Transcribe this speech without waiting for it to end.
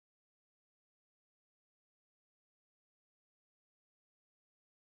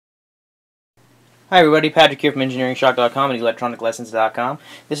Hi everybody, Patrick here from EngineeringShock.com and ElectronicLessons.com.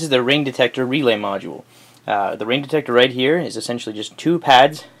 This is the ring detector relay module. The ring detector right here is essentially just two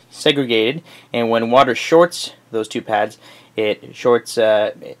pads segregated, and when water shorts those two pads, it shorts.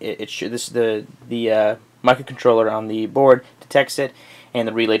 The microcontroller on the board detects it, and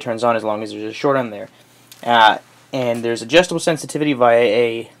the relay turns on as long as there's a short on there. And there's adjustable sensitivity via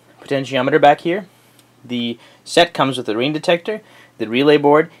a potentiometer back here. The set comes with the ring detector, the relay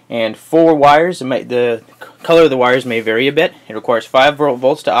board, and 4 wires. The color of the wires may vary a bit. It requires 5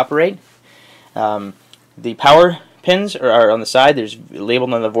 volts to operate. The power pins are on the side. There's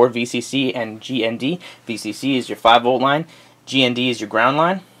labeled on the board VCC and GND. VCC is your 5-volt line. GND is your ground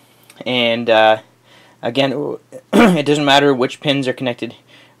line. And again, it doesn't matter which pins are connected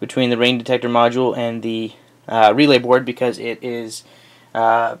between the ring detector module and the relay board because it's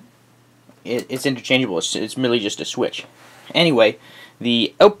interchangeable. It's merely just a switch. Anyway,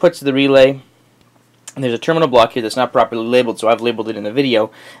 the outputs of the relay, there's a terminal block here that's not properly labeled, so I've labeled it in the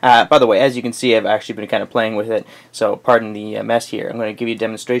video. By the way, as you can see, I've actually been kind of playing with it, so pardon the mess here. I'm going to give you a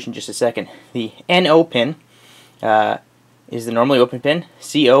demonstration in just a second. The NO pin is the normally open pin,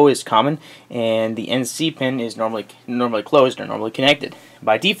 CO is common, and the NC pin is normally closed or normally connected.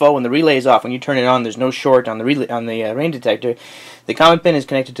 By default, when the relay is off, when you turn it on, there's no short on the ring detector. The common pin is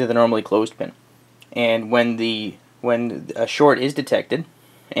connected to the normally closed pin, and when a short is detected,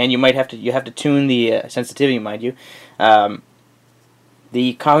 and you have to tune the sensitivity, mind you,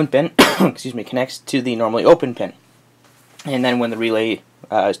 the common pin excuse me, connects to the normally open pin, and then when the relay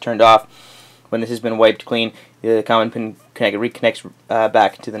is turned off, when this has been wiped clean, the common pin reconnects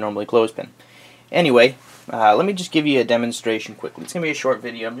back to the normally closed pin. Anyway, let me just give you a demonstration quickly. It's going to be a short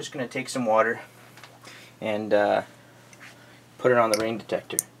video. I'm just going to take some water and put it on the ring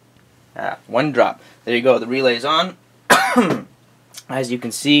detector. 1 drop. There you go. The relay is on. As you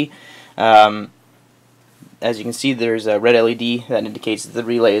can see, there's a red LED that indicates that the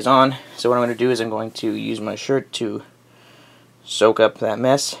relay is on. So what I'm going to do is I'm going to use my shirt to soak up that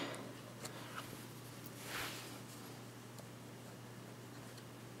mess.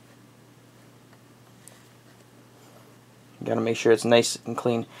 Got to make sure it's nice and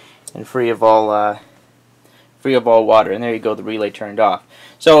clean and free of all water. And there you go, the relay turned off.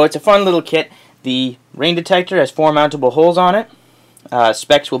 So it's a fun little kit. The ring detector has 4 mountable holes on it.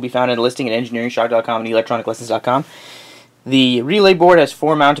 Specs will be found in a listing at EngineeringShock.com and ElectronicLessons.com. The relay board has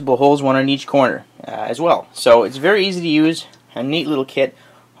 4 mountable holes, 1 on each corner as well. So it's very easy to use, a neat little kit.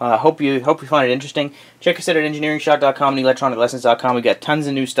 Hope you find it interesting. Check us out at EngineeringShock.com and ElectronicLessons.com. We got tons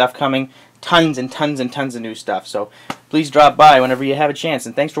of new stuff coming, tons and tons and tons of new stuff. So please drop by whenever you have a chance.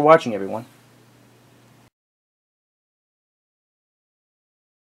 And thanks for watching, everyone.